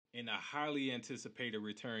In a highly anticipated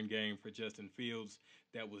return game for Justin Fields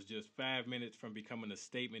that was just 5 minutes from becoming a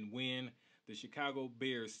statement win, the Chicago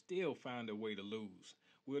Bears still found a way to lose.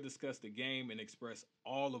 We'll discuss the game and express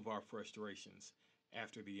all of our frustrations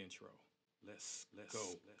after the intro. Let's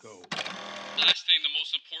go. Last thing, the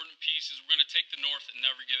most important piece is we're going to take the North and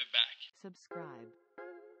never give it back. Subscribe.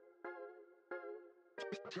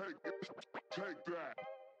 Take that.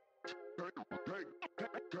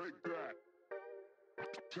 Take that.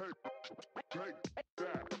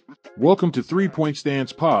 Welcome to 3 Point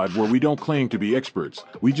Stance Pod, where we don't claim to be experts.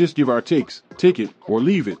 We just give our takes. Take it or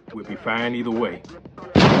leave it. We'll be fine either way.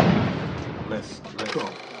 Let's go.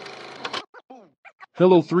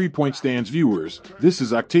 Hello, 3 Point Stance viewers. This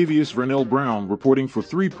is Octavius Vernell Brown reporting for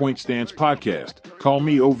 3 Point Stance Podcast. Call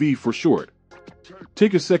me OV for short.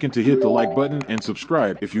 Take a second to hit the like button and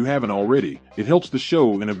subscribe if you haven't already. It helps the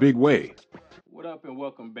show in a big way. What up and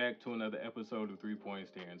welcome back to another episode of 3 Point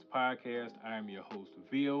Stance Podcast. I am your host,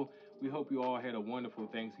 Ville. We hope you all had a wonderful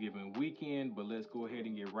Thanksgiving weekend, but let's go ahead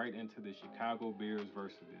and get right into the Chicago Bears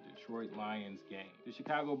versus the Detroit Lions game. The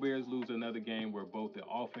Chicago Bears lose another game where both the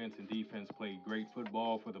offense and defense played great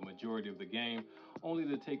football for the majority of the game, only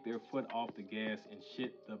to take their foot off the gas and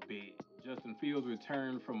shit the bed. Justin Fields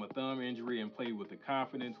returned from a thumb injury and played with the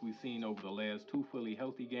confidence we've seen over the last two fully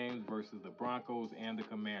healthy games versus the Broncos and the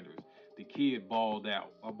Commanders. The kid balled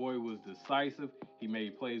out. Our boy was decisive. He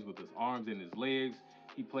made plays with his arms and his legs.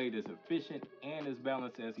 He played as efficient and as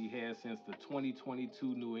balanced as he has since the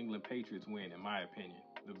 2022 New England Patriots win, in my opinion.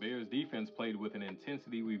 The Bears' defense played with an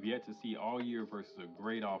intensity we've yet to see all year versus a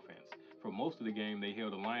great offense. For most of the game, they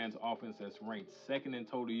held the Lions' offense that's ranked second in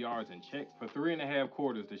total yards in check. For 3.5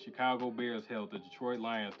 quarters, the Chicago Bears held the Detroit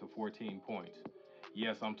Lions to 14 points.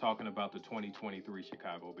 Yes, I'm talking about the 2023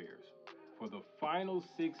 Chicago Bears. For the final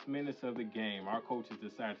 6 minutes of the game, our coaches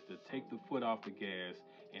decided to take the foot off the gas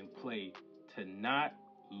and play to not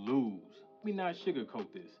lose. Let me not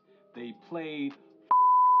sugarcoat this. They played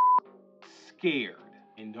scared.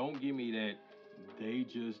 And don't give me that they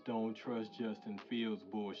just don't trust Justin Fields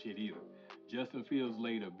bullshit either. Justin Fields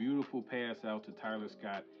laid a beautiful pass out to Tyler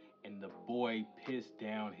Scott, and the boy pissed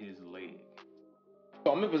down his leg.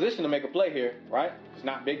 So I'm in position to make a play here, right? It's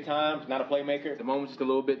not big time. It's not a playmaker. The moment's just a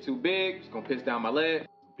little bit too big. It's going to piss down my leg.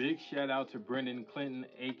 Big shout out to Brendan Clinton,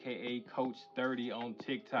 a.k.a. Coach 30 on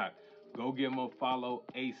TikTok. Go give him a follow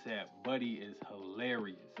ASAP. Buddy is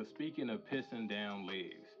hilarious. So speaking of pissing down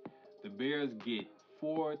legs, the Bears get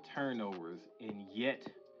 4 turnovers and yet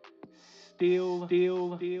still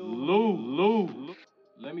lose.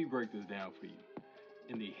 Let me break this down for you.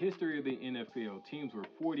 In the history of the NFL, teams were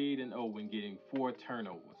 48-0 when getting 4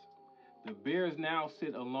 turnovers. The Bears now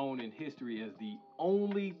sit alone in history as the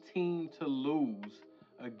only team to lose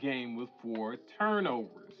a game with 4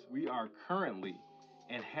 turnovers. We are currently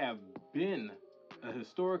and have been a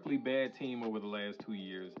historically bad team over the last 2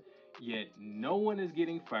 years, yet no one is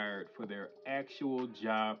getting fired for their actual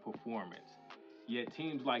job performance. Yet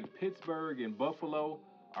teams like Pittsburgh and Buffalo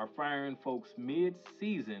are firing folks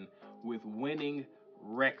mid-season with winning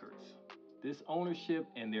records. This ownership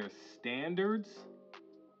and their standards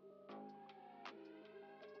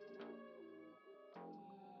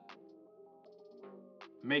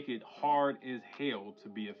make it hard as hell to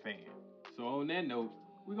be a fan. So on that note,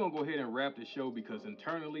 we're going to go ahead and wrap the show because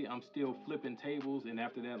internally I'm still flipping tables, and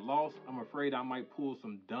after that loss, I'm afraid I might pull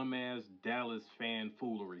some dumbass Dallas fan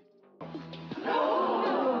foolery.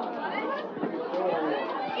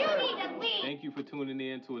 Thank you for tuning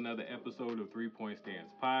in to another episode of 3 Point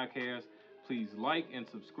Stance Podcast. Please like and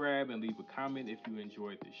subscribe and leave a comment if you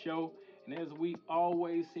enjoyed the show. And as we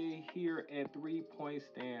always say here at 3 Point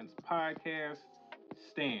Stance Podcast,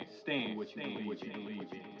 stand what you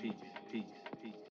believe in. Peace.